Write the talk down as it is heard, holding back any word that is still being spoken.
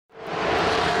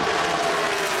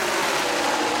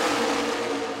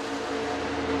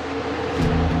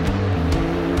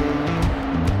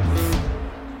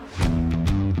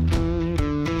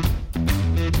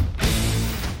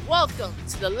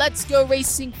the Let's Go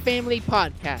Racing Family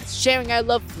Podcast, sharing our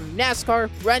love for NASCAR,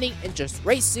 running, and just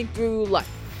racing through life.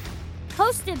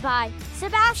 Hosted by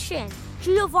Sebastian,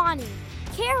 Giovanni,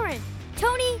 Karen,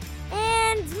 Tony,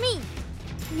 and me,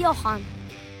 Johan.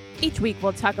 Each week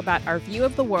we'll talk about our view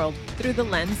of the world through the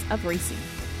lens of racing.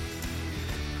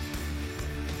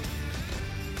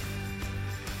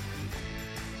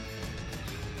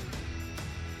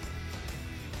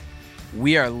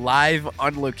 We are live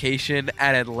on location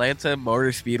at Atlanta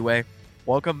Motor Speedway.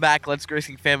 Welcome back, Let's Go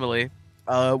Racing family.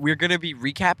 We're going to be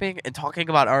recapping and talking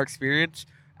about our experience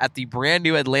at the brand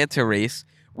new Atlanta race,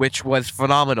 which was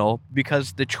phenomenal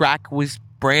because the track was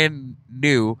brand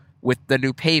new with the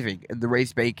new paving and the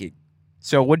race banking.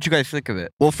 So what did you guys think of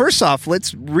it? Well, first off,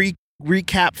 let's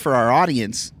recap for our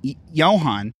audience.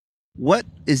 Johan, what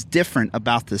is different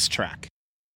about this track?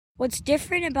 What's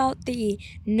different about the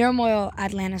normal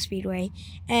Atlanta Speedway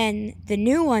and the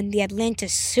new one, the Atlanta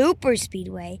Super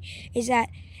Speedway, is that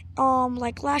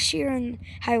like last year and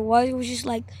how it was just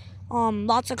like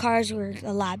lots of cars were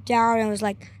a lap down. It was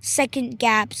like second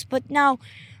gaps, but now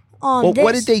well,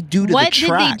 what did they do to the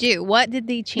track? What did they do? What did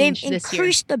they change this year? They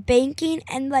increased the banking,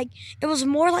 and like it was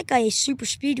more like a super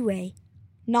speedway,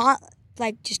 not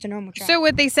like just a normal track. So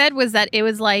what they said was that it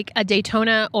was like a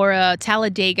Daytona or a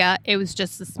Talladega. It was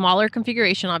just a smaller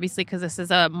configuration, obviously, because this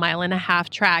is a 1.5-mile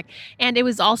track, and it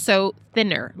was also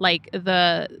thinner. Like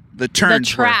the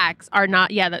tracks are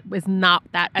not. Yeah, that was not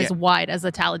that as wide as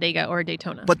a Talladega or a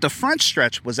Daytona. But the front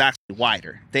stretch was actually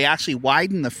wider. They actually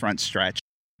widened the front stretch.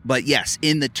 But yes,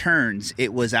 in the turns,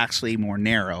 it was actually more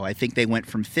narrow. I think they went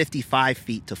from 55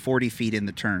 feet to 40 feet in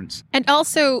the turns. And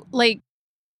also, like,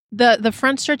 the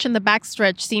front stretch and the back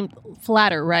stretch seemed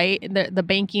flatter, right? The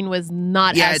banking was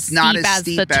not as steep as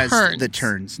the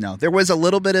turns. No, there was a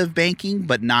little bit of banking,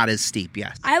 but not as steep,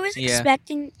 yes. I was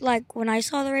expecting, like, when I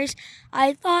saw the race,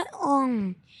 I thought,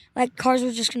 like, cars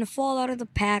were just going to fall out of the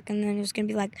pack, and then it was going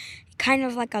to be, like, kind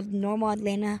of like a normal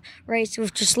Atlanta race. It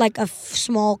was just, like, a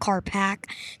small car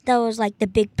pack. That was, like, the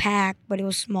big pack, but it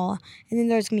was small. And then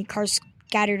there was going to be cars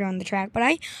scattered on the track. But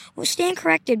I will stand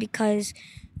corrected because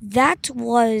that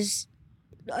was,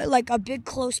 like, a big,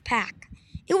 close pack.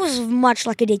 It was much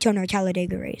like a Daytona or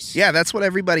Talladega race. Yeah, that's what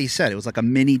everybody said. It was like a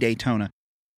mini Daytona.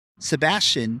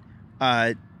 Sebastian,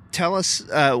 tell us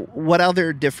what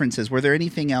other differences. Were there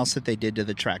anything else that they did to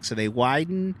the track? So they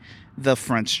widened the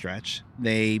front stretch.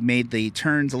 They made the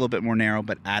turns a little bit more narrow,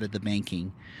 but added the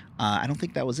banking. I don't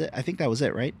think that was it. I think that was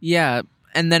it, right? Yeah,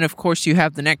 and then, of course, you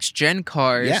have the next-gen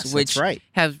cars, which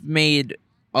have made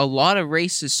a lot of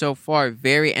races so far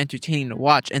very entertaining to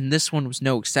watch, and this one was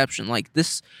no exception. Like,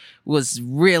 this was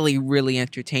really, really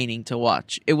entertaining to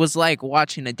watch. It was like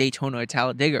watching a Daytona or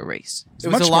Talladega race. It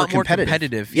was a lot more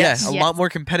competitive. Yes. Yeah, a lot more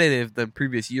competitive than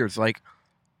previous years. Like,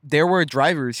 there were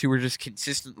drivers who were just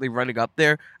consistently running up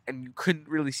there, and you couldn't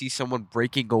really see someone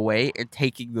breaking away and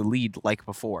taking the lead like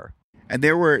before. And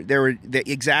there were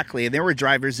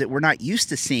drivers that we're not used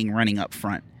to seeing running up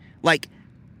front. Like,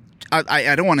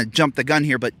 I don't want to jump the gun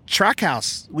here, but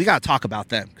Trackhouse, we got to talk about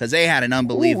them because they had an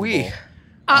unbelievable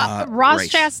Ross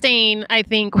race. Chastain, I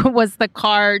think, was the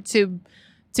car to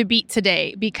beat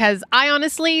today because I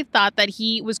honestly thought that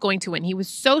he was going to win. He was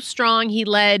so strong. He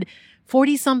led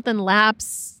 40-something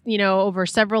laps, over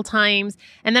several times.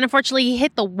 And then, unfortunately, he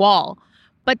hit the wall.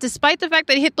 But despite the fact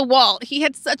that he hit the wall, he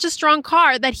had such a strong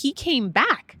car that he came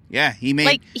back. Yeah, he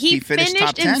finished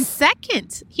top 10. in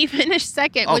second. He finished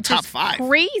second, which top is 5.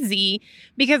 Crazy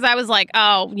because I was like,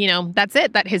 that's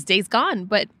it. That his day's gone,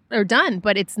 or done.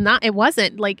 But it's not. It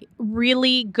wasn't like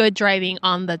really good driving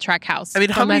on the Trackhouse. I mean,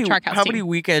 how many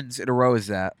weekends in a row is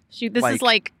that? Shoot, this is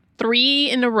like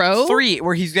 3 in a row. 3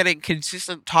 where he's getting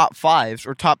consistent top 5s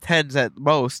or top 10s at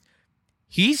most.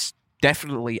 He's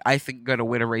definitely, I think, going to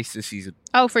win a race this season.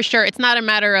 Oh, for sure. It's not a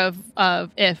matter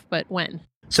of if, but when.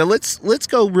 So let's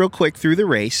go real quick through the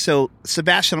race. So,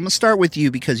 Sebastian, I'm going to start with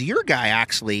you because your guy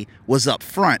actually was up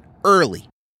front early.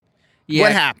 Yeah,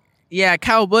 what happened? Yeah,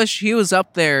 Kyle Busch, he was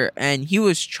up there, and he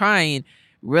was trying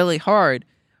really hard.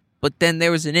 But then there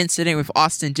was an incident with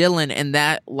Austin Dillon, and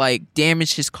that,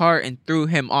 damaged his car and threw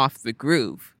him off the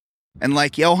groove. And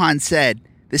like Johan said,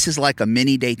 this is like a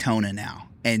mini Daytona now.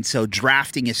 And so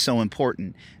drafting is so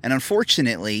important. And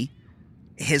unfortunately,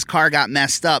 his car got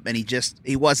messed up and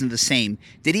he wasn't the same.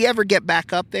 Did he ever get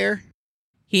back up there?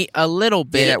 A little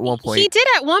bit at one point. He did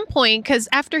at one point because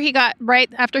after he got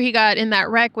in that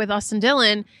wreck with Austin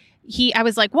Dillon, I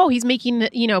was like, whoa, he's making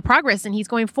progress and he's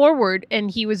going forward and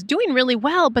he was doing really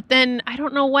well. But then I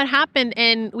don't know what happened,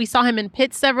 and we saw him in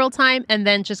pits several times and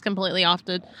then just completely off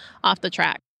the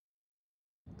track.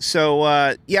 So,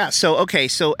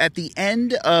 so at the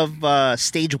end of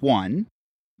stage 1,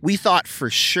 we thought for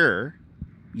sure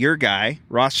your guy,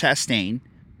 Ross Chastain,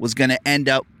 was going to end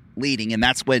up leading, and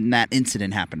that's when that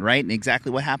incident happened, right? And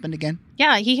exactly what happened again?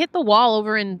 Yeah, he hit the wall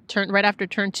over in right after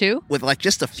turn 2. With like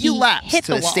just a few He laps hit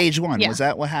the to wall. stage 1. Yeah. Was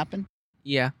that what happened?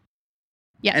 Yeah.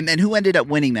 Yeah. And then who ended up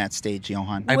winning that stage,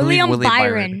 Johan? I believe William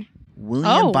Byron.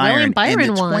 William William Byron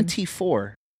in the won.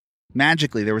 24.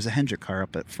 Magically, there was a Hendrick car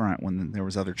up at front when there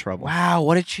was other trouble. Wow,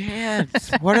 what a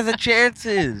chance. What are the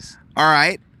chances? All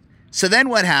right. So then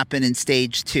what happened in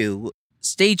stage 2?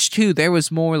 Stage 2, there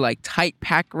was more like tight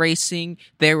pack racing.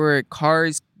 There were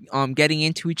cars getting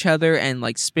into each other and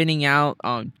like spinning out.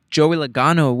 Joey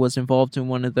Logano was involved in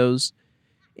one of those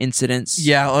incidents.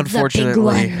 Yeah, The big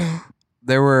unfortunately, one.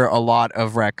 there were a lot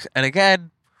of wrecks. And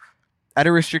again, at a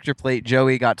restrictor plate,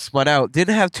 Joey got spun out.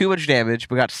 Didn't have too much damage,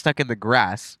 but got stuck in the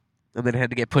grass. And then had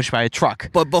to get pushed by a truck.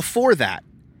 But before that,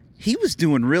 he was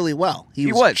doing really well.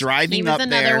 He was driving He was up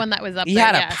another there. one that was up He there.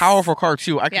 had a yes. powerful car,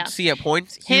 too. I Yeah. could see at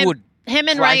points he Him- would... Him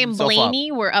and drive Ryan himself up.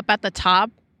 Blaney were up at the top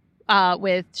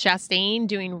with Chastain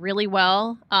doing really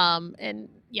well. And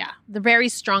yeah, the very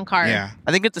strong car. Yeah.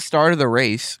 I think at the start of the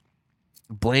race,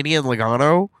 Blaney and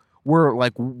Logano were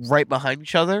like right behind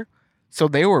each other. So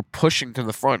they were pushing to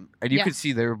the front. And you Yeah. could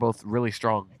see they were both really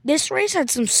strong. This race had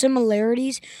some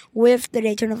similarities with the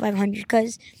Daytona 500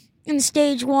 because in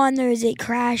stage 1 there was a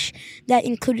crash that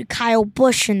included Kyle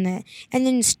Busch in it, and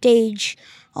then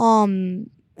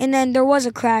and then there was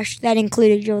a crash that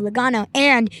included Joe Logano,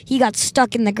 and he got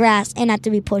stuck in the grass and had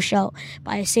to be pushed out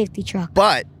by a safety truck.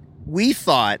 But we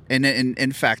thought, and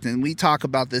in fact, and we talk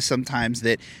about this sometimes,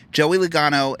 that Joey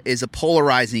Logano is a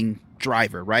polarizing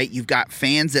driver, right? You've got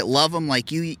fans that love him,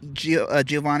 like you,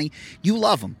 Giovanni. You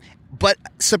love him. But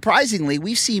surprisingly,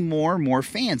 we see more and more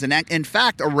fans. And in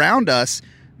fact, around us,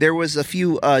 there was a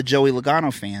few Joey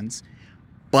Logano fans.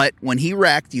 But when he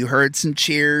wrecked, you heard some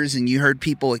cheers and you heard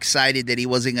people excited that he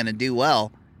wasn't going to do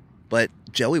well. But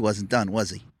Joey wasn't done, was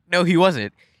he? No, he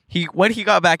wasn't. When he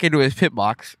got back into his pit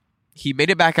box, he made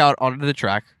it back out onto the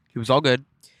track. He was all good.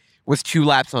 Was 2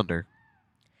 laps under.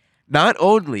 Not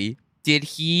only did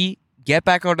he get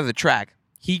back onto the track,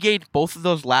 he gained both of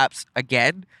those laps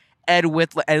again. And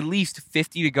with at least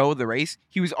 50 to go in the race,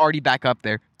 he was already back up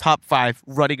there. Top 5,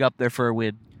 running up there for a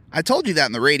win. I told you that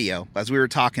in the radio as we were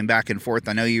talking back and forth.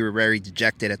 I know you were very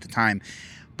dejected at the time,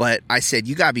 but I said,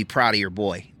 you got to be proud of your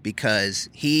boy because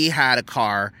he had a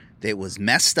car that was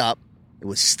messed up. It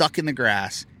was stuck in the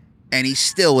grass, and he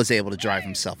still was able to drive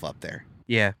himself up there.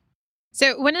 Yeah.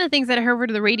 So one of the things that I heard over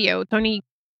the radio, Tony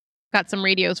got some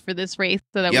radios for this race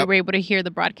so that we Yep. were able to hear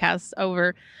the broadcasts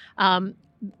over.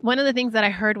 One of the things that I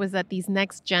heard was that these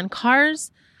next gen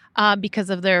cars, because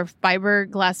of their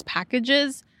fiberglass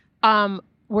packages,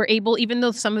 were able, even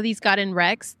though some of these got in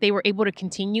wrecks, they were able to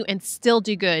continue and still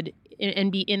do good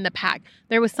and be in the pack.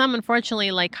 There was some,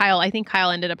 unfortunately, like Kyle. I think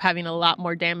Kyle ended up having a lot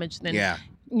more damage than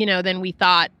than we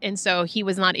thought, and so he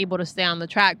was not able to stay on the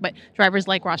track. But drivers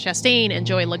like Ross Chastain and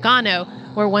Joey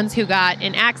Logano were ones who got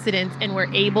in accidents and were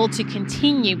able to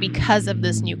continue because of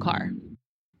this new car.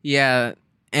 Yeah,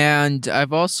 and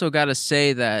I've also got to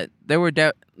say that there were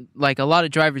like a lot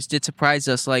of drivers did surprise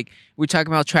us. Like we're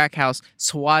talking about Trackhouse,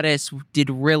 Suarez did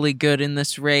really good in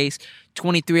this race.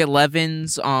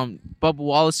 2311s, Bubba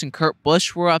Wallace and Kurt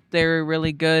Busch were up there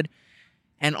really good,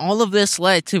 and all of this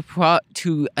led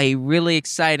to a really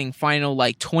exciting final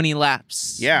like 20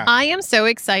 laps. Yeah. I am so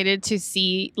excited to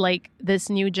see like this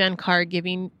new gen car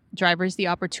giving drivers the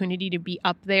opportunity to be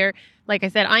up there. Like I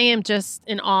said, I am just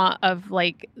in awe of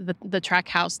like the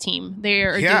Trackhouse team. They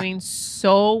are doing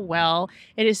so well.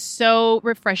 It is so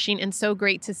refreshing and so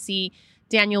great to see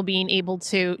Daniel being able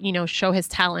to, show his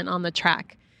talent on the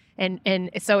track. And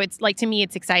so it's like, to me,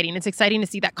 it's exciting. It's exciting to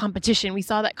see that competition. We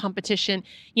saw that competition,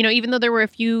 even though there were a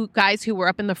few guys who were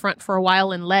up in the front for a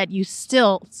while and led, you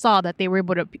still saw that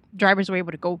drivers were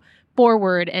able to go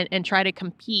forward and try to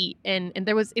compete. And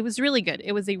it was really good.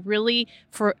 It was I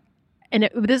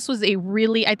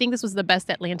think this was the best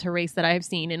Atlanta race that I have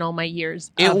seen in all my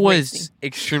years. It of was racing.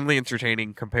 extremely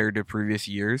entertaining compared to previous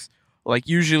years. Like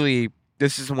usually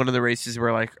this is one of the races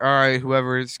where like, all right,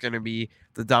 whoever is going to be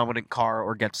the dominant car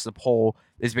or gets the pole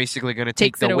is basically going to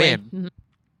take Takes the it away. win. Mhm.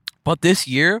 But this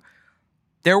year,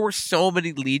 there were so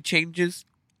many lead changes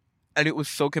and it was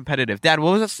so competitive. Dad,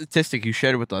 what was that statistic you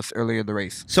shared with us earlier in the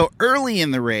race? So early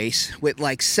in the race, with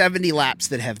like 70 laps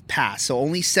that have passed, so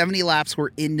only 70 laps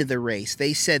were into the race,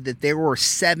 they said that there were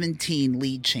 17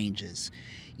 lead changes.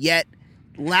 Yet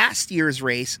last year's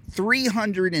race,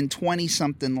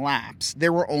 320-something laps,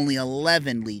 there were only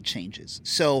 11 lead changes.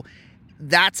 So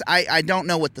that's I don't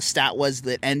know what the stat was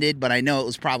that ended, but I know it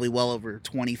was probably well over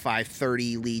 25,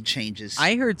 30 lead changes.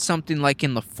 I heard something like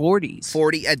in the 40s.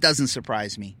 40. It doesn't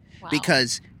surprise me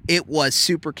because it was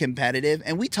super competitive,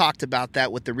 and we talked about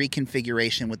that with the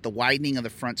reconfiguration, with the widening of the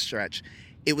front stretch.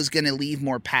 It was going to leave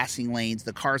more passing lanes.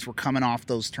 The cars were coming off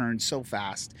those turns so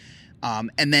fast.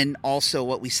 And then also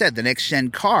what we said, the next gen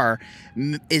car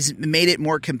is made it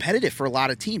more competitive for a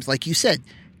lot of teams. Like you said,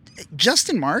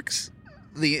 Justin Marks,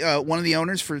 the one of the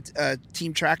owners for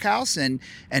Team Trackhouse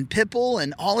and Pipple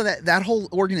and all of that whole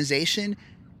organization,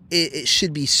 it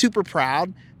should be super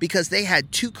proud because they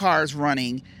had 2 cars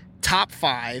running top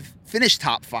 5, finished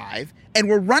top 5, and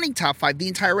were running top 5 the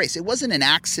entire race. It wasn't an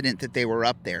accident that they were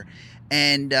up there.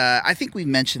 And I think we've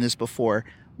mentioned this before.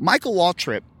 Michael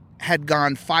Waltrip had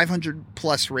gone 500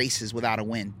 plus races without a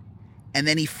win. And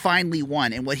then he finally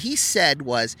won. And what he said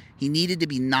was he needed to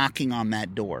be knocking on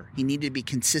that door. He needed to be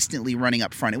consistently running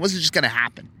up front. It wasn't just going to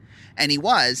happen. And he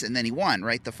was, and then he won,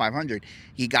 right, the 500.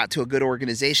 He got to a good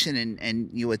organization and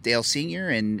you with Dale Sr.,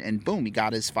 and boom, he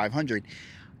got his 500.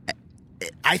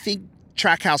 I think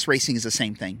Trackhouse Racing is the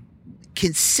same thing.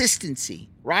 Consistency.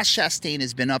 Ross Chastain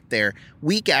has been up there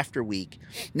week after week.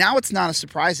 Now it's not a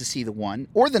surprise to see the 1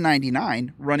 or the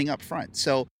 99 running up front.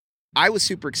 So I was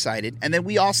super excited. And then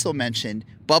we also mentioned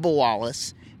Bubba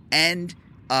Wallace and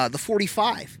the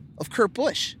 45 of Kurt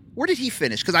Busch. Where did he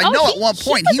finish? Because I know at one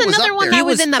point he was another up one there. that He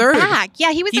was was in the third. back.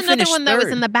 Yeah, he was He another finished one that was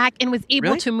third. in the back and was able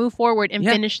Really? to move forward and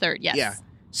Yeah. finish third. Yes. Yeah.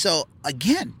 So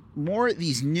again, more of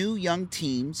these new young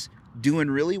teams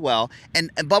doing really well.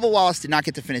 And Bubba Wallace did not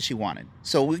get the finish he wanted.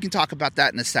 So we can talk about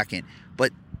that in a second.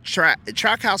 But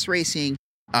Trackhouse Racing,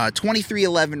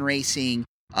 2311 Racing,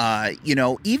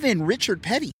 even Richard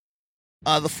Petty,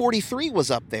 the 43 was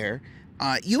up there.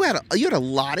 You had a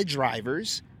lot of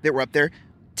drivers that were up there.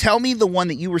 Tell me the one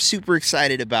that you were super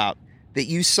excited about that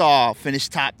you saw finish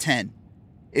top 10.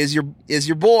 Is your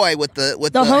boy with the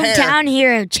hair. hometown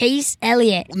hero, Chase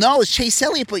Elliott. No, it's Chase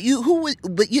Elliott, but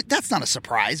that's not a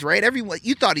surprise, right? Everyone,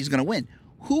 you thought he was going to win.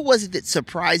 Who was it that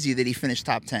surprised you that he finished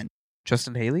top 10?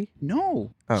 Justin Haley?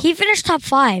 No. Oh. He finished top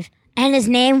 5, and his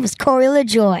name was Corey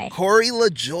LaJoy. Corey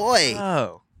LaJoy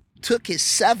Oh. took his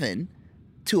 7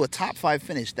 to a top 5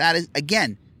 finish. That is,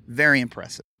 again, very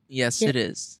impressive. Yes, Yeah. it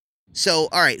is. So,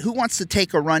 all right, who wants to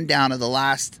take a rundown of the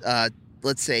last,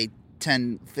 let's say,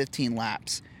 10, 15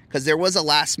 laps? Because there was a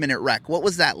last-minute wreck. What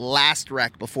was that last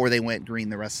wreck before they went green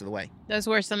the rest of the way? Those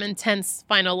were some intense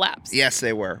final laps. Yes,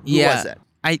 they were. Who Yeah. was it?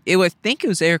 I think it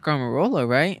was Eric Almirola,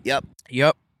 right? Yep.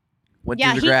 Went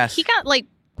Yeah, through the grass. he got like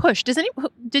pushed.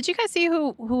 Did you guys see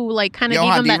who like kind of gave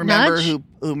Johan, him do you that remember nudge?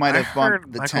 who might I have bumped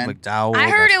heard the Michael 10? McDowell. I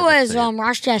heard that's it what I'm was saying.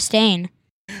 Ross Chastain.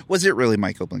 Was it really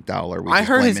Michael McDowell? Or were we I just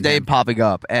heard his blaming name him? popping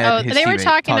up, and Oh, his they were teammate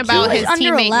talking touched about He his was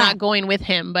under a teammate lap. not going with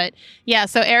him, but yeah.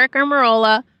 So Eric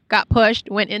Almirola got pushed,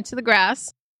 went into the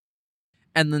grass.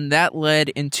 And then that led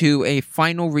into a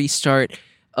final restart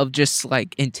of just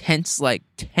like intense, like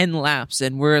 10 laps.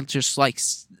 And we're just like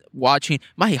watching.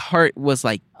 My heart was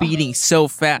like beating so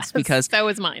fast because that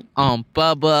was mine.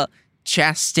 Bubba,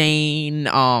 Chastain,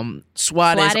 Suarez,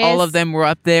 Suarez. all of them were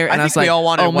up there. And I, I was think we like, all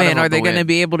wanted oh one of man, them are they to going to win.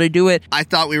 be able to do it? I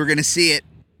thought we were going to see it.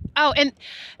 Oh, and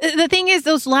the thing is,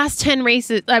 those last 10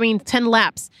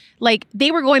 laps, like they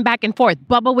were going back and forth.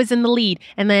 Bubba was in the lead,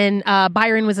 and then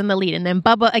Byron was in the lead, and then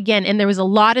Bubba again. And there was a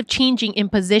lot of changing in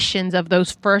positions of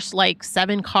those first like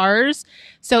 7 cars.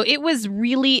 So it was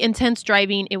really intense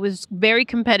driving. It was very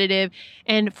competitive.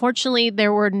 And fortunately,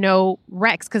 there were no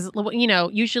wrecks because,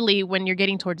 usually when you're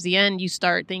getting towards the end, you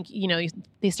start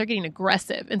they start getting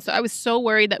aggressive. And so I was so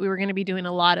worried that we were going to be doing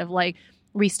a lot of like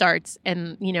restarts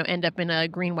and end up in a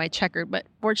green white checker, but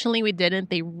fortunately we didn't.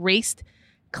 They raced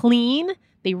clean,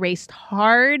 they raced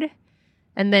hard,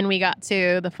 and then we got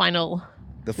to the final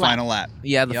Final lap.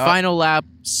 Yeah, the Yup. final lap,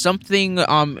 something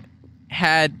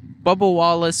had Bubba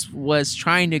Wallace was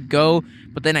trying to go,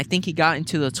 but then I think he got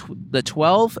into the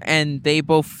 12 and they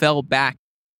both fell back.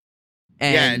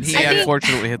 And He I think-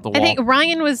 unfortunately hit the I wall. think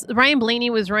Ryan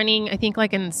Blaney was running, I think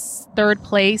like in 3rd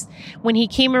place. When he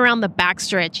came around the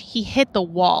backstretch, he hit the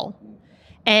wall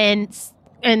and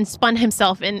spun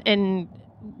himself and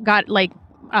got like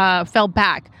fell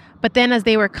back. But then as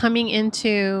they were coming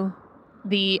into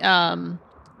the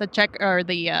check or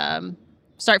the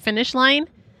start finish line,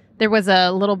 there was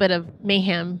a little bit of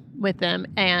mayhem with them,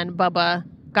 and Bubba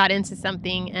got into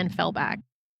something and fell back.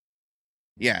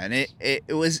 Yeah, and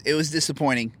it was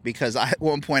disappointing because at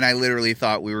one point I literally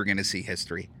thought we were going to see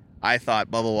history. I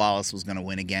thought Bubba Wallace was going to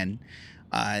win again.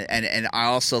 And I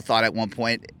also thought at one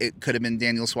point it could have been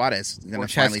Daniel Suarez going Or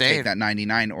to finally Chastain. take that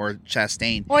 99, or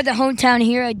Chastain. Or the hometown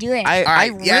hero do it. I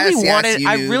right, really yes, wanted you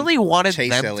I knew really wanted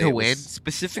Chase them Elliott to win, was-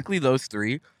 specifically those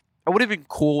three. I would have been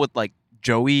cool with like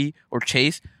Joey or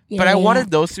Chase, yeah, but I yeah.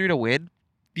 wanted those three to win.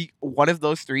 One of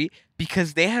those three,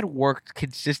 because they had worked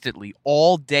consistently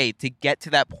all day to get to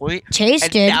that point, Chase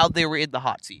and did. now they were in the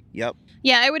hot seat. Yep.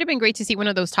 Yeah, it would have been great to see one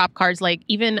of those top cars. Like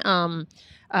even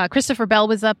Christopher Bell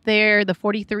was up there. The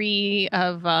 43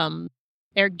 of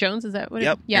Eric Jones. Is that what?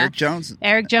 Yep. Yeah. Eric Jones.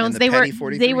 Eric Jones. the They were Petty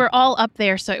 43. they were all up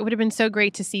there, so it would have been so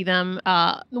great to see them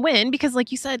win because, like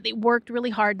you said, they worked really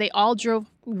hard. They all drove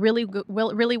really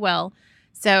well.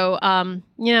 So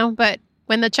but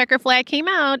when the checker flag came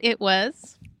out, it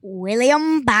was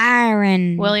William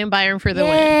Byron. William Byron for the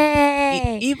win.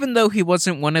 Yay! Even though he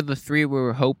wasn't one of the three we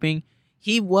were hoping,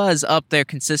 he was up there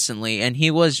consistently and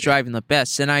he was driving the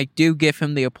best. And I do give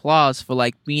him the applause for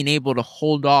like being able to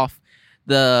hold off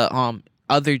the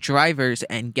other drivers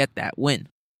and get that win.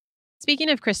 Speaking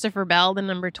of Christopher Bell, the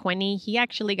number 20, he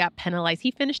actually got penalized.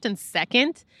 He finished in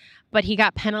second, but he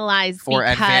got penalized For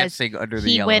because advancing under the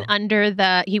he yellow.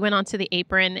 went onto the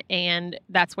apron, and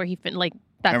that's where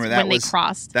that's Remember, when that they was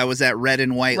crossed. That was that red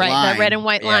and white Right, line. that red and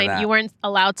white Yeah, line. that. You weren't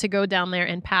allowed to go down there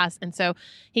and pass, and so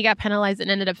he got penalized and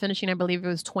ended up finishing, I believe it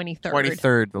was 23rd.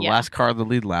 23rd, the Yeah. last car on the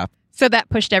lead lap. So that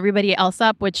pushed everybody else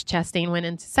up, which Chastain went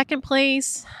into second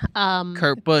place.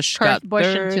 Kurt Busch got Busch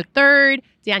third, into third.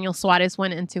 Daniel Suarez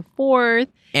went into fourth.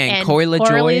 and Corey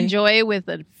LaJoy LaJoy with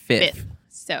a fifth. fifth.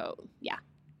 So yeah,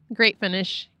 great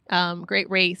finish, great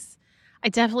race. I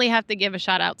definitely have to give a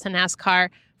shout out to NASCAR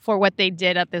for what they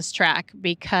did at this track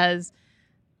because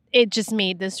it just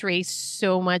made this race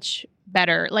so much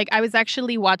better. Like I was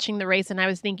actually watching the race and I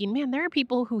was thinking, man, there are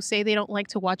people who say they don't like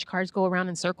to watch cars go around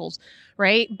in circles,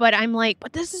 right? But I'm like,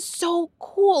 but this is so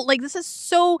cool. Like this is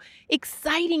so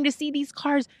exciting to see these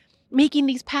cars making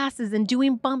these passes and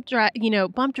doing bump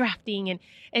drafting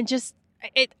and just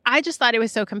I just thought it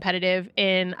was so competitive,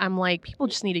 and I'm like, people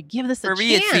just need to give this a For chance.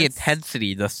 me, it's the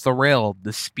intensity, the thrill,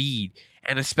 the speed,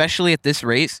 and especially at this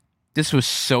race, this was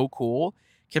so cool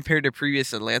compared to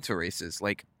previous Atlanta races.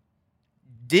 Like,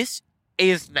 this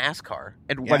is NASCAR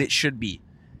and what Yeah. it should be.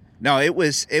 No, it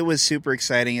was super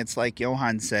exciting. It's like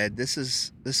Johan said, this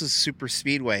is super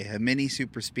speedway, a mini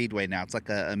super speedway now. It's like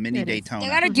a mini It is. Daytona. They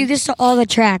gotta do this to all the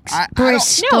tracks. I don't-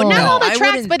 Bristol. No, not all the I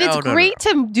tracks, wouldn't- but it's no, great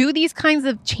to do these kinds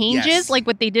of changes, Yes. like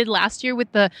what they did last year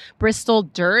with the Bristol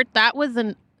Dirt. That was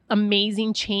an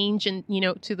amazing change, and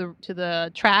to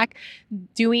the track.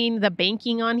 Doing the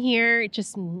banking on here, it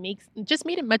just made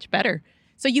it much better.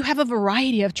 So you have a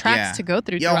variety of tracks Yeah. to go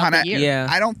through Johan, throughout the year. Yeah.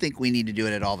 I don't think we need to do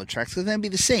it at all the tracks because then it'd be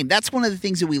the same. That's one of the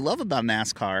things that we love about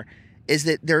NASCAR is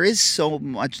that there is so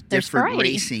much There's different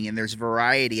variety. racing and there's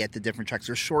variety at the different tracks.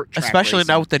 There's short track Especially racing,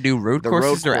 now with the new road the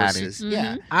courses road they're adding. courses.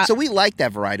 Yeah. I- So we like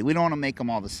that variety. We don't want to make them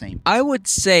all the same. I would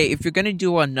say if you're going to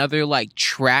do another like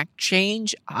track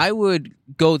change, I would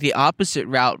go the opposite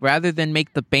route. Rather than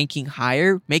make the banking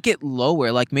higher, make it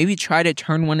lower. Like maybe try to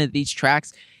turn one of these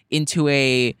tracks into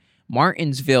a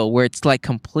Martinsville where it's like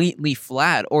completely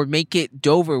flat, or make it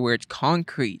Dover where it's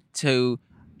concrete to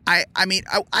I mean,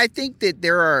 I think that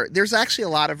there's actually a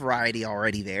lot of variety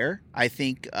already there. I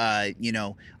think, a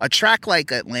track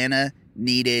like Atlanta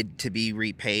needed to be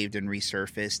repaved and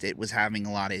resurfaced. It was having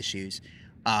a lot of issues.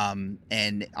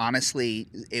 And honestly,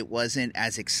 it wasn't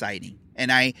as exciting.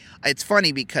 And it's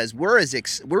funny because we're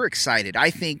excited. I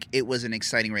think it was an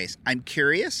exciting race. I'm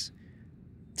curious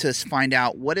to find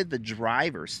out what did the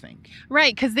drivers think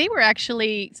Right, because they were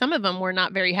actually, some of them were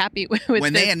not very happy with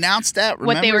when this. they announced that.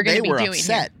 what they Remember, were gonna they be were doing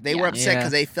upset. here. They Yeah. were upset Yeah.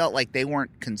 because they felt like they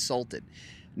weren't consulted.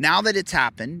 Now that it's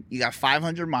happened, you got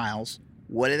 500 miles.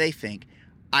 What do they think?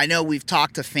 I know we've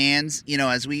talked to fans,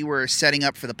 as we were setting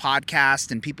up for the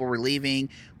podcast and people were leaving,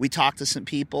 we talked to some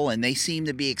people and they seemed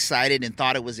to be excited and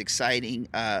thought it was exciting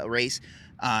race.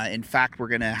 In fact, we're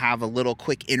going to have a little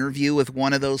quick interview with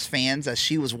one of those fans as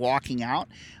she was walking out.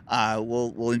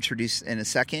 We'll introduce in a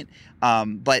second.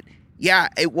 But yeah,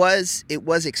 it was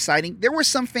exciting. There were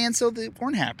some fans though that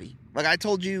weren't happy. Like I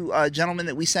told you, a gentleman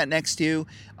that we sat next to,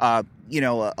 a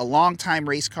longtime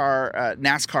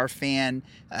NASCAR fan,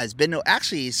 has been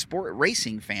actually a sport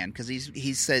racing fan because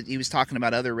he said he was talking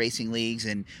about other racing leagues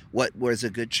and what was a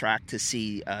good track to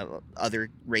see other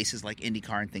races like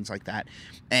IndyCar and things like that.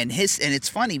 And it's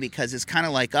funny because it's kind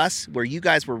of like us where you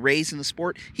guys were raised in the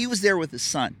sport. He was there with his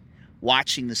son,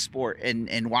 watching the sport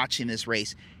and watching this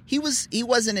race. He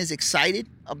wasn't as excited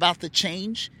about the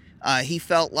change. He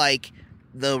felt like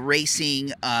the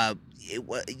racing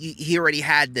he already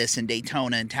had this in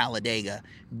Daytona and Talladega.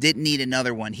 Didn't need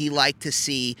another one. He liked to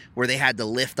see where they had to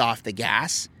lift off the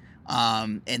gas.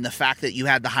 And the fact that you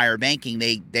had the higher banking,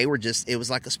 they were just, it was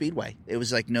like a speedway. It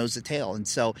was like nose to tail. And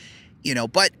so,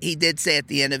 but he did say at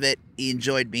the end of it, he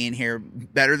enjoyed being here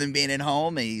better than being at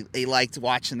home. And he liked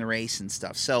watching the race and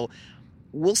stuff. So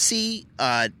we'll see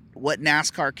what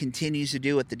NASCAR continues to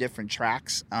do at the different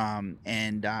tracks. I'm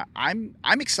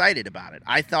excited about it.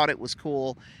 I thought it was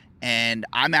cool, and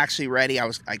I'm actually ready. I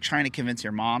was trying to convince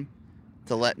your mom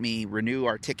to let me renew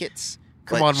our tickets.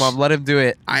 Come on, Mom, let him do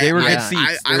it. They were good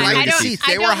seats. I like the seats.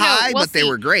 They were high, but they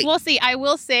were great. We'll see. I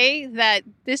will say that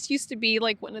this used to be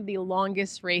like one of the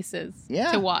longest races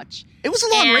to watch. It was a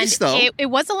long race, though. It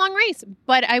was a long race,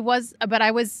 but I was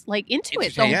like into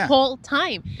it the whole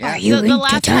time. Yeah. Are you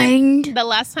entertained? The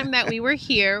last time that we were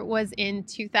here was in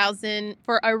 2000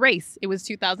 for a race. It was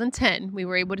 2010. We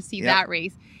were able to see that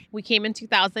race. We came in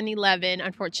 2011.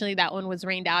 Unfortunately, that one was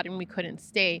rained out and we couldn't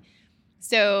stay.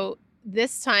 So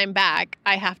this time back,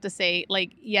 I have to say,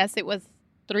 yes, it was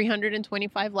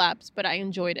 325 laps, but I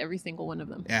enjoyed every single one of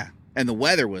them. Yeah. And the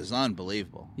weather was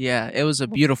unbelievable. Yeah, it was a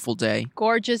beautiful day.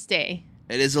 Gorgeous day.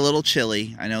 It is a little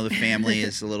chilly. I know the family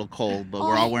is a little cold, but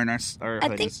we're all wearing our hoodies.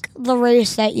 I think the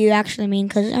race that you actually mean,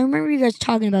 because I remember you guys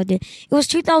talking about it. It was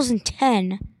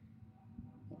 2010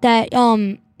 that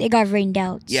it got rained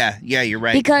out. Yeah, you're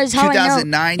right. Because how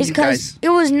 2009, I know is you because guys. it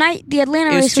was night. The Atlanta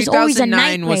race was always a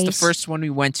night 2009 was race. the first one we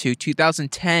went to.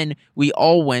 2010 we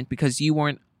all went because you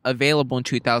weren't available in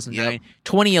 2009. Yep.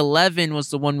 2011 was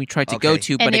the one we tried to go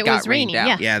to, but And it got was raining, rained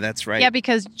out. Yeah, that's right. Yeah,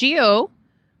 because Gio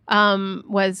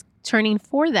was turning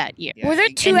 4 that year. Yeah. Were there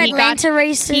two And he Atlanta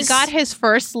races? He got his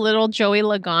first little Joey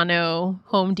Logano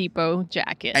Home Depot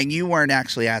jacket. And you weren't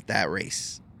actually at that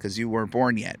race because you weren't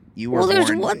born yet. You were there's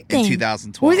born one in thing.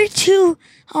 2012. Were there two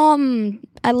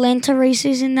Atlanta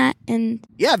races in that? And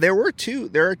Yeah, there are two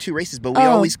races, but we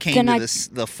Oh, always came then to I-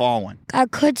 the fall one. I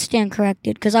could stand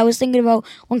corrected because I was thinking about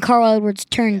when Carl Edwards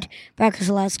turned back as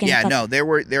the last game. Yeah, no, there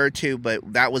are two,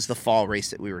 but that was the fall race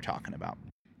that we were talking about.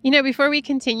 Before we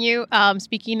continue,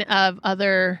 speaking of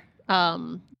other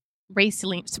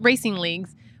racing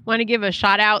leagues, want to give a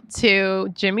shout out to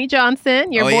Jimmy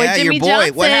Johnson, your boy Jimmy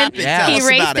Johnson. What happened? Yeah. Tell He us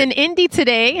raced about it. in Indy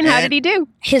today, and how And- did he do?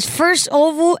 His first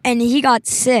oval, and he got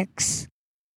 6th.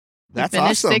 That's He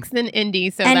finished awesome. 6th in Indy,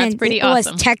 so and that's it pretty was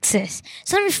awesome. Texas.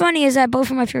 Something funny is that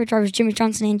both of my favorite drivers, Jimmy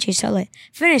Johnson and Chase Elliott,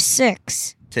 finished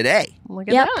 6th. Today. Look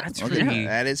at Yep. that. That's Okay, pretty,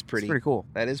 that is that's pretty cool.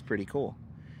 That is pretty cool.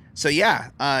 So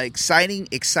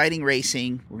exciting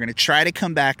racing. We're gonna try to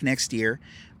come back next year.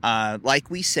 Like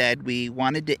we said, we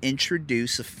wanted to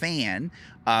introduce a fan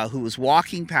who was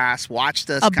walking past, watched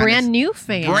us. A brand new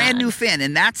fan.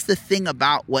 And that's the thing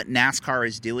about what NASCAR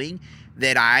is doing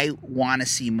that I want to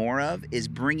see more of is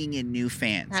bringing in new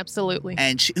fans. Absolutely.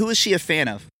 And who is she a fan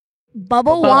of?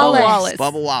 Bubba Wallace. Wallace.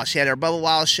 Bubba Wallace. She had her Bubba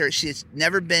Wallace shirt. She's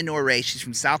never been to a race. She's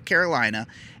from South Carolina.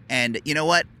 And you know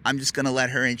what? I'm just going to let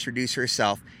her introduce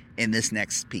herself in this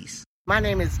next piece. My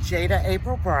name is Jada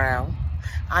April Brown.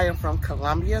 I am from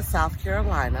Columbia, South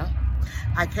Carolina.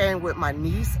 I came with my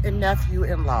niece and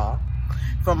nephew-in-law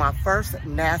for my first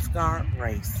NASCAR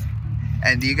race.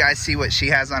 And do you guys see what she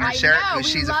has on her shirt? Who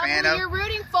she's a fan of? You're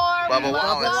rooting for. Bubba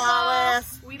Wallace. Bubba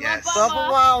Wallace. We Yes. love Bubba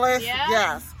Wallace, Yeah.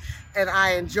 yes. And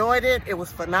I enjoyed it. It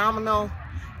was phenomenal.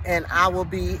 And I will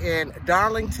be in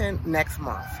Darlington next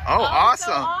month. Oh,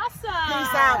 awesome. Awesome.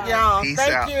 Peace out, y'all. Peace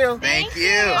Thank out. you. Thank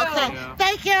you. Okay,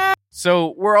 thank you.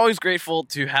 So we're always grateful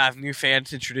to have new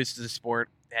fans introduced to the sport,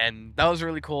 and that was a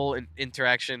really cool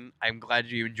interaction. I'm glad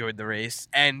you enjoyed the race.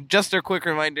 And just a quick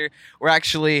reminder, we're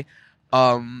actually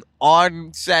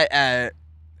on set at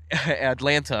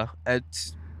Atlanta.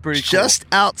 It's pretty cool. Just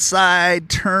outside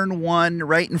turn 1,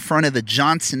 right in front of the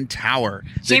Johnson Tower.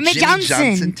 The Jimmy Johnson.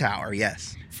 Johnson Tower,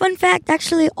 yes. Fun fact,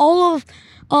 actually, all of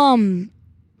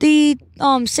the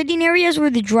sitting areas where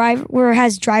it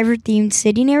has driver themed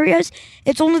sitting areas,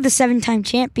 it's only the 7-time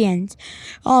champions.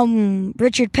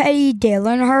 Richard Petty, Dale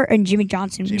Earnhardt, and Jimmy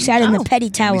Johnson. We sat in the Petty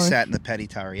Tower. We sat in the Petty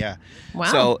Tower, yeah. Wow.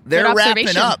 So Good they're wrapping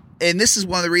observation. up. And this is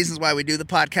one of the reasons why we do the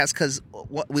podcast, because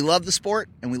we love the sport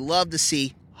and we love to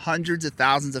see hundreds of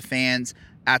thousands of fans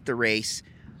at the race.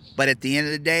 But at the end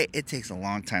of the day, it takes a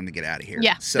long time to get out of here.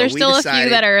 Yeah, So there's we still a decided, few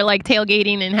that are like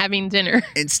tailgating and having dinner.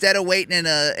 instead of waiting in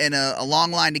a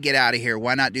long line to get out of here,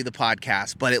 why not do the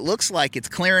podcast? But it looks like it's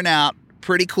clearing out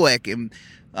pretty quick. And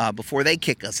before they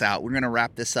kick us out, we're going to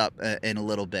wrap this up in a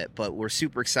little bit. But we're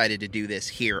super excited to do this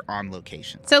here on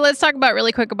location. So let's talk about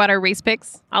really quick about our race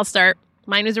picks. I'll start.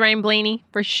 Mine was Ryan Blaney.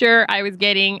 For sure, I was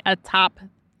getting a top,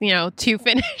 2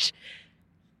 finish.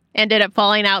 Ended up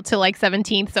falling out to like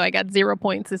 17th, so I got 0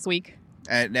 points this week.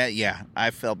 Yeah,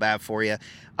 I felt bad for you.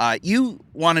 You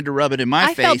wanted to rub it in my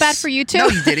face. I felt bad for you, too. No,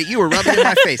 you didn't. You were rubbing it in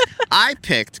my face. I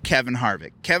picked Kevin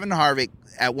Harvick. Kevin Harvick,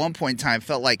 at one point in time,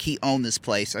 felt like he owned this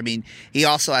place. I mean, he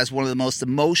also has one of the most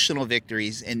emotional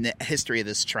victories in the history of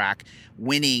this track,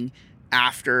 winning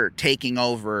after taking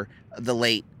over the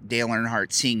late Dale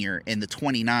Earnhardt Sr. in the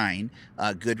 29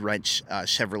 Goodwrench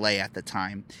Chevrolet at the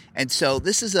time. And so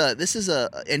this is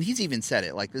and he's even said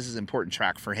it, like, this is an important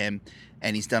track for him,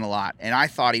 and he's done a lot. And I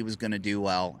thought he was going to do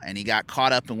well, and he got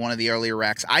caught up in one of the earlier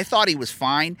wrecks. I thought he was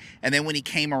fine, and then when he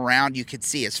came around, you could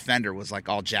see his fender was like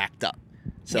all jacked up.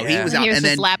 So he was out, He was and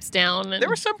just then laps down. And There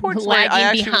were some points where lagging I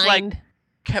actually behind. was like,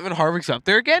 Kevin Harvick's up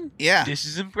there again? yeah, This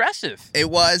is impressive. it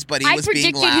was, but he I was being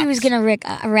predicted lapped. he was gonna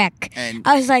wreck. and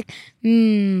I was like,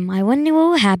 I wonder what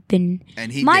will happen.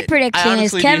 and he My did. I prediction is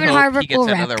honestly Kevin do hope he Harvick gets will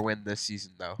another wreck. win this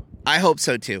season, though. I hope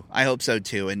so too.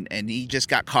 And he just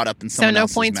got caught up in someone no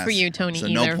else's points mess. for you, Tony, So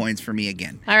either. no points for me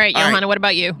again. All right, All right. Johanna, what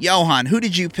about you? Johan, who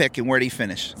did you pick and where did he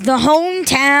finish? The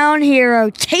hometown hero,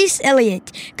 Chase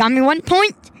Elliott, got me 1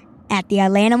 point at the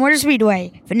Atlanta Motor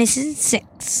Speedway, finishing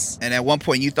 6. And at one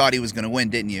point you thought he was going to win,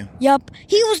 didn't you? Yup,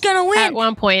 he was gonna win. At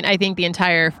one point, I think the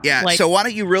entire Yeah. like, So why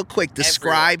don't you real quick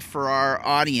describe for our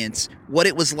audience what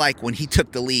it was like when he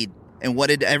took the lead and what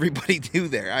did everybody do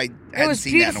there? I It hadn't was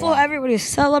seen that in a beautiful. while. Everybody was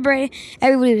celebrating.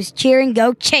 Everybody was cheering.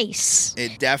 Go Chase!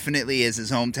 It definitely is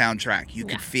his hometown track. You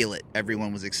could Yeah. feel it.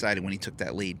 Everyone was excited when he took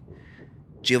that lead.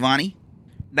 Giovanni?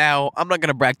 Now, I'm not going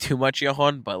to brag too much,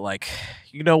 Johan, but,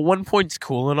 1 point's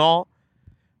cool and all.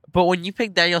 But when you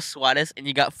pick Daniel Suarez and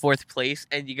you got 4th place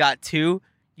and you got 2,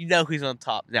 you know who's on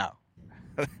top now.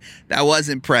 That was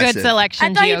impressive. good selection,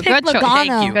 I thought you Gio. picked Good choice. Logano.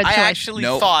 Thank you. Good I choice. actually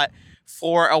Nope. thought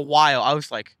for a while, I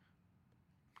was like,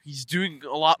 he's doing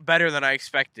a lot better than I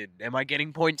expected. Am I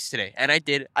getting points today? And I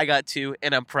did. I got 2,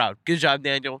 and I'm proud. Good job,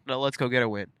 Daniel. Now let's go get a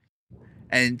win.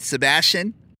 And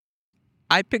Sebastian?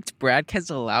 I picked Brad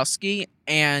Keselowski,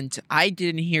 and I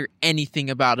didn't hear anything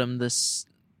about him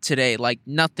today, like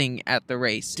nothing at the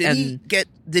race. Did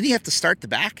he have to start the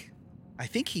back? I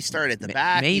think he started at the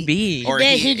back. Maybe. Or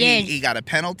He did. He got a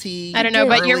penalty. I don't know,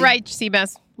 but you're early. right,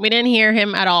 Seabass. We didn't hear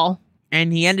him at all.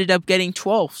 And he ended up getting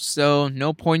 12th, so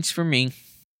no points for me.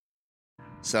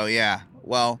 So, yeah.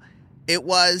 Well, it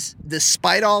was,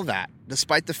 despite all that,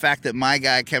 despite the fact that my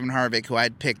guy, Kevin Harvick, who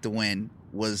I'd picked to win,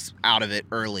 was out of it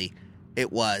early,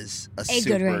 it was a good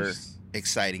super race.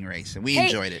 exciting race, and we Hey,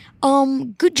 enjoyed it.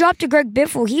 Good job to Greg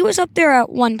Biffle. He was up there at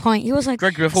one point. He was like,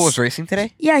 Greg Biffle was racing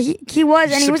today? yeah, he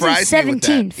was, and he was in Surprised me with that.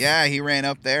 17th. Yeah, he ran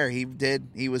up there. He did.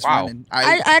 He was Wow. running.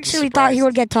 I was actually thought he surprised.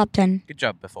 would get top 10. Good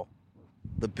job, Biffle.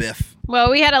 The Biff. Well,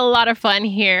 we had a lot of fun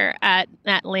here at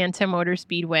Atlanta Motor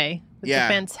Speedway. It was Yeah. a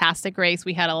fantastic race.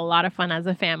 We had a lot of fun as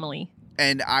a family.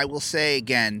 And I will say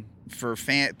again, for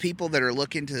people that are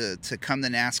looking to come to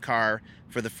NASCAR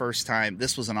for the first time,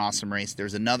 this was an awesome race.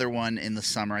 There's another one in the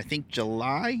summer. I think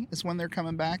July is when they're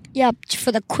coming back. Yep,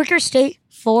 for the quicker state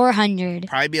 400.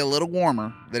 Probably be a little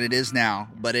warmer than it is now,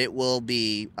 but it will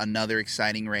be another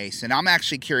exciting race. And I'm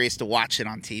actually curious to watch it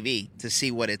on TV to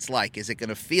see what it's like. Is it going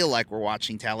to feel like we're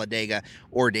watching Talladega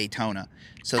or Daytona?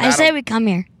 So I say we come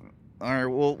here. Or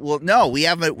well, no, we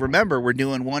haven't. Remember, we're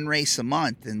doing one race a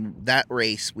month, and that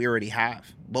race we already have.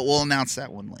 But we'll announce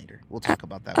that one later. We'll talk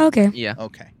about that. Okay. Yeah.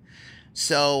 Okay.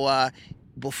 So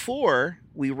before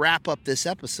we wrap up this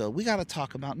episode, we got to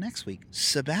talk about next week.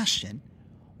 Sebastian,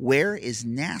 where is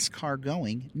NASCAR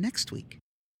going next week?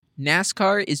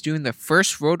 NASCAR is doing the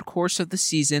first road course of the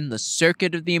season, the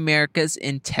Circuit of the Americas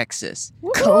in Texas.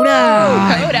 Coda.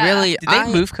 I Coda. really, Did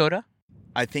they move Coda?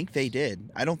 I think they did.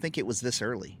 I don't think it was this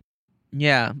early.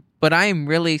 Yeah, but I am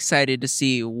really excited to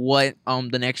see what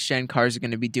the next gen cars are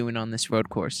going to be doing on this road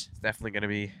course. It's definitely going to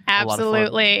be a lot of fun.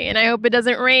 Absolutely. And I hope it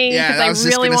doesn't rain Yeah, because I was I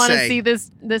just really gonna want to say. see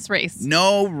this race.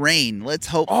 No rain. Let's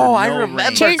hope for Oh, no I rain.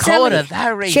 remember Chase Coda. Elliott.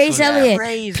 That race Chase was Elliott,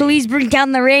 crazy. please bring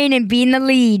down the rain and be in the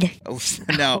lead.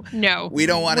 No, No. we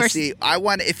don't want to We're- see. I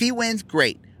want if he wins,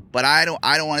 great. But I don't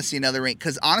want to see another rain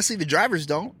because honestly, the drivers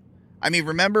don't. I mean,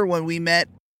 remember when we met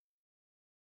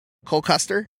Cole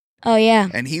Custer Oh, yeah.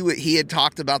 and he had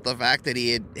talked about the fact that he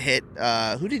had hit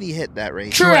who did he hit that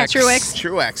race? Truex.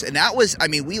 Truex, and that was. I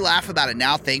mean, we laugh about it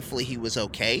now. Thankfully, he was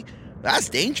okay. That's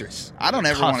dangerous. I don't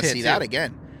ever Tough want to hit, see too. that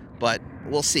again. But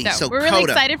we'll see. So, So we're really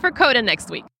Coda. excited for Coda next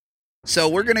week. So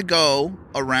we're going to go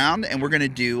around and we're going to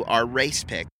do our race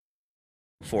pick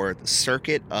for the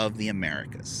Circuit of the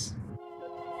Americas.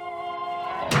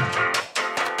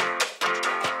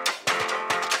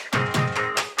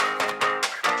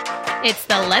 It's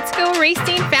the Let's Go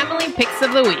Racing Family Picks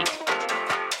of the Week.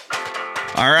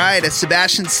 All right, as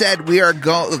Sebastian said, we are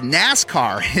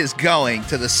NASCAR is going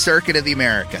to the Circuit of the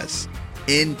Americas.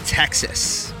 in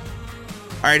Texas.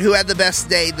 All right, who had the best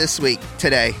day this week,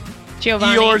 today?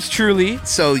 Giovanni. Yours truly.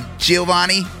 So,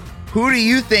 Giovanni, who do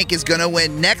you think is going to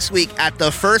win next week at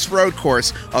the first road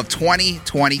course of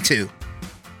 2022?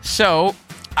 So,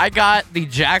 I got the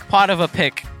jackpot of a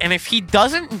pick, and if he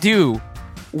doesn't do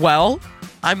well,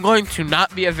 I'm going to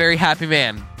not be a very happy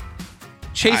man.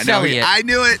 Chase Elliott. I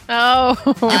knew it. Oh.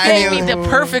 You I gave me knew- the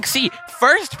perfect seat.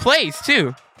 First place,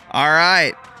 too. All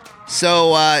right.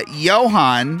 So,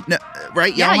 Johan, no,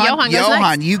 right? Yeah, Johan goes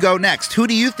next. You go next. Who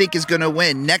do you think is going to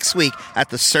win next week at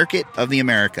the Circuit of the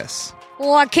Americas?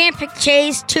 Well, I can't pick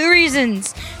Chase. 2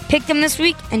 reasons. Picked him this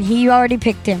week, and he already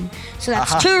picked him. So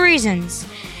that's 2 reasons.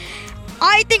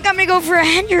 I think I'm going to go for a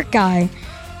Hendrick guy.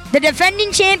 The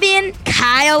defending champion,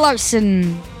 Kyle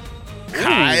Larson.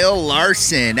 Kyle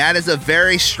Larson. That is a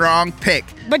very strong pick.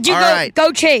 But you All go, right.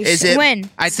 go Chase. Is it Win.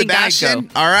 I think I'd Sebastian?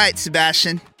 go. All right,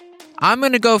 Sebastian. I'm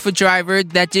going to go for driver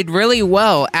that did really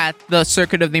well at the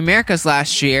Circuit of the Americas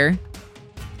last year.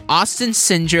 Austin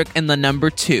Cindric in the number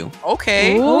 2.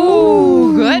 Okay.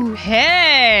 Ooh, good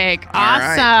pick. All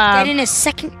right. Awesome. Getting his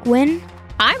second win.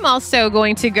 I'm also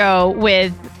going to go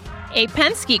with a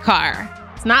Penske car.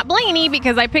 It's not Blaney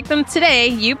because I picked them today.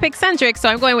 You picked Cindric, so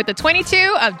I'm going with the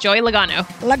 22 of Joey Logano.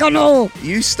 Logano.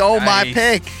 You stole my Nice.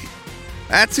 pick.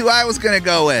 That's who I was going to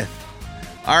go with.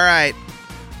 All right.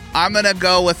 I'm going to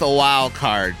go with a wild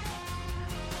card.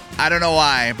 I don't know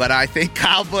why, but I think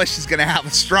Kyle Busch is going to have a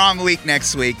strong week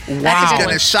next week. That's That a is good going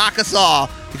one. to shock us all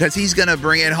because he's going to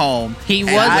bring it home He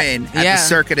and was- win at yeah. the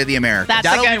Circuit of the Americas. That's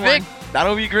That'll a good be big. one.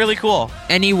 That'll be really cool.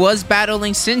 And he was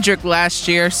battling Cindric last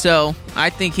year, so I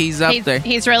think he's up there.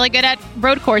 He's really good at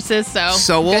road courses, so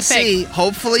So we'll good pick. see.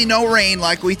 Hopefully no rain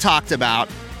like we talked about.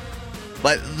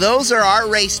 But those are our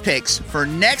race picks for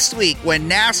next week when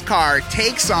NASCAR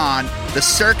takes on the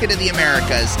Circuit of the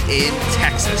Americas in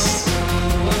Texas.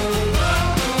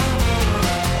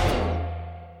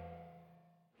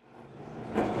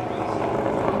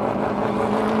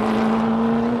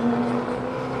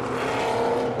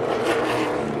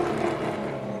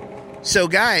 So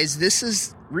guys, this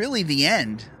is really the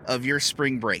end of your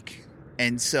spring break.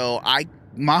 And so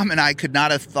Mom and I could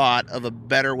not have thought of a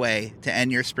better way to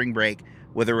end your spring break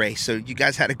with a race. So you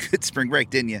guys had a good spring break,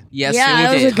 didn't you? Yes, yeah, we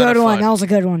that was did. a good of one. fun. That was a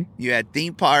good one. You had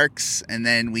theme parks, and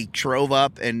then we drove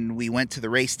up and we went to the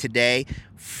race today.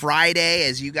 Friday,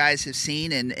 as you guys have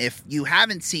seen, and if you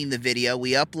haven't seen the video,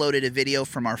 we uploaded a video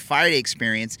from our Friday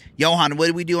experience. Johan, what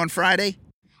did we do on Friday?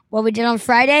 What we did on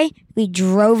Friday, we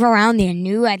drove around the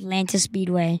new Atlanta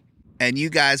Speedway. And you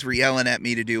guys were yelling at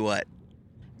me to do what?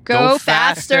 Go Go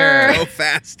faster. faster. Go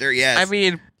faster, yes. I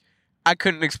mean, I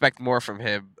couldn't expect more from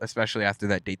him, especially after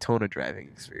that Daytona driving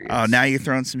experience. Oh, now you're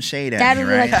throwing some shade at Dad me, would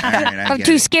be right? like, All right, I I'm get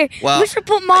too it. scared. Well, we should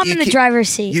put Mom you in the can- driver's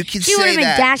seat. you can she would say have been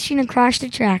that. dashing across the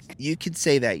track. You could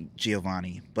say that,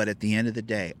 Giovanni, but at the end of the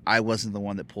day, I wasn't the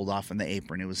one that pulled off on the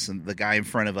apron. It was the guy in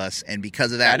front of us, and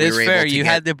because of that, that we is were fair. able to You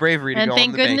get had the bravery to And go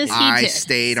thank on the goodness bank. he I did,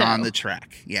 stayed so. on the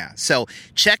track. Yeah. So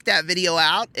check that video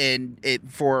out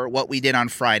for what we did on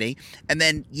Friday. And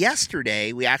then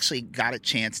yesterday, we actually got a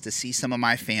chance to see some of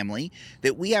my family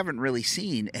that we haven't really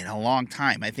seen in a long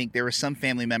time. I think there were some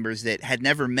family members that had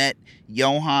never met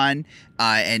Johan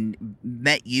and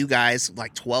met you guys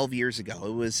like 12 years ago.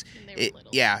 It was,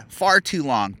 far too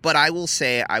long. But I will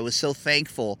say I was so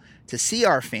thankful to see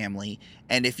our family.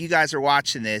 And if you guys are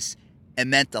watching this, it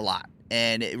meant a lot.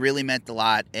 And it really meant a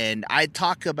lot. And I've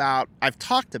talked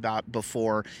about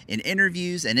before in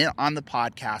interviews and on the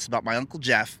podcast about my Uncle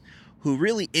Jeff, who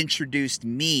really introduced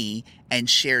me and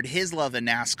shared his love of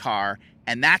NASCAR.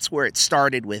 And that's where it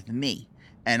started with me.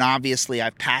 And obviously,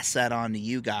 I've passed that on to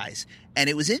you guys. And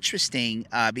it was interesting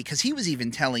because he was even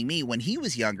telling me when he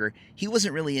was younger, he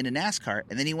wasn't really into NASCAR.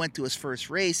 And then he went to his first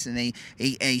race, and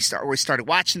we started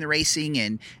watching the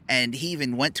racing, and he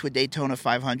even went to a Daytona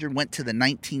 500, went to the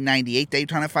 1998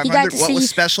 Daytona 500. to What was see-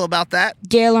 special about that?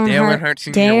 Dale Dale Earnhardt. Earnhardt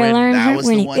Sr. Dale win. That Earnhardt was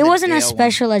the winning. one It that wasn't as Dale won.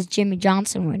 special as Jimmy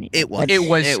Johnson winning. It was. It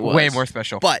was It way was. more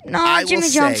special. But No, I will Jimmy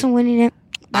say, Johnson winning it.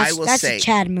 I will That's say- a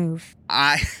Chad move.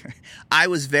 I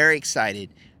was very excited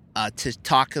to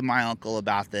talk to my uncle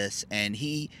about this, and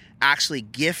he actually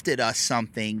gifted us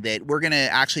something that we're going to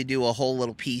actually do a whole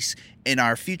little piece in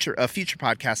our future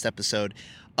podcast episode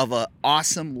of an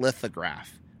awesome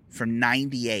lithograph from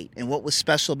 98. And what was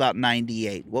special about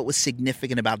 98? What was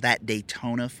significant about that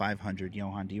Daytona 500,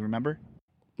 Johan? Do you remember?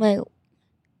 Wait, it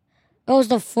was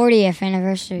the 40th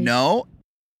anniversary. No,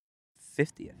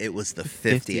 50th. it was the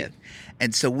 50th.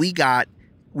 And so we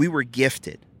were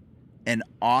gifted an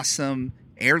awesome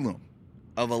heirloom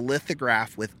of a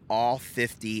lithograph with all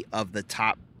 50 of the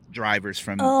top drivers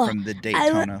from Oh, the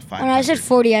Daytona 500. When I said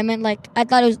 40, I meant like I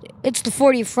thought it's the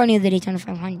 40th funny of the Daytona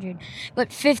 500,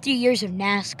 but 50 years of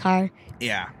NASCAR.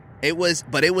 Yeah. It was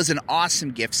an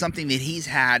awesome gift, something that he's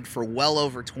had for well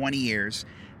over 20 years.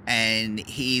 And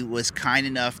he was kind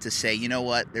enough to say, you know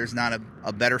what, there's not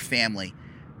a better family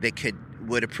that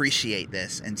would appreciate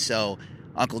this. And so,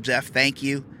 Uncle Jeff, thank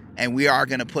you. And we are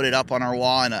going to put it up on our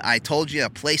wall. And I told you, a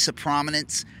place of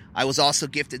prominence. I was also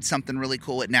gifted something really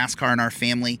cool at NASCAR in our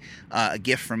family, a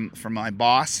gift from my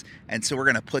boss. And so we're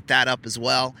going to put that up as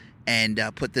well. And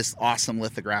put this awesome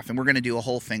lithograph, and we're going to do a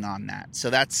whole thing on that.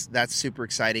 So that's super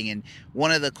exciting. And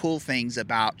one of the cool things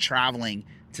about traveling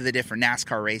to the different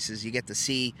NASCAR races, you get to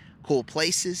see cool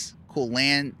places, cool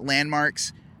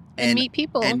landmarks, And meet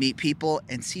people.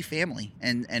 and see family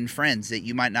and friends that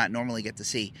you might not normally get to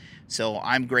see. So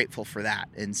I'm grateful for that.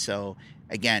 And so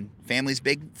again, family's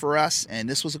big for us, and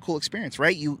this was a cool experience,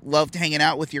 right? You loved hanging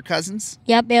out with your cousins?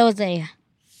 Yep, it was a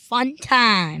fun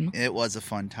time. It was a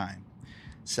fun time.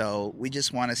 So we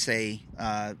just want to say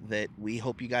that we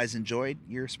hope you guys enjoyed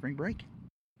your spring break.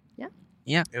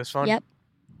 It was fun. Yep.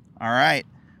 All right.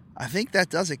 I think that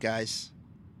does it, guys.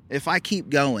 If I keep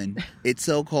going, it's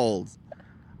so cold.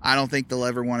 I don't think they'll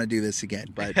ever want to do this again.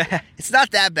 But it's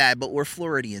not that bad, but we're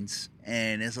Floridians,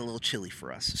 and it's a little chilly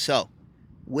for us. So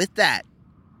with that,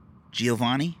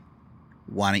 Giovanni,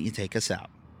 why don't you take us out?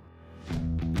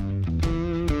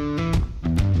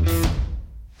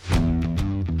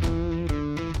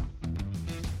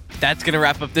 That's going to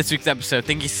wrap up this week's episode.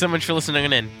 Thank you so much for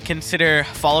listening in. Consider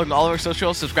following all of our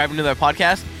socials, subscribing to their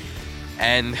podcast,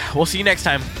 and we'll see you next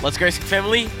time. Let's Go Racing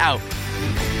Family, out.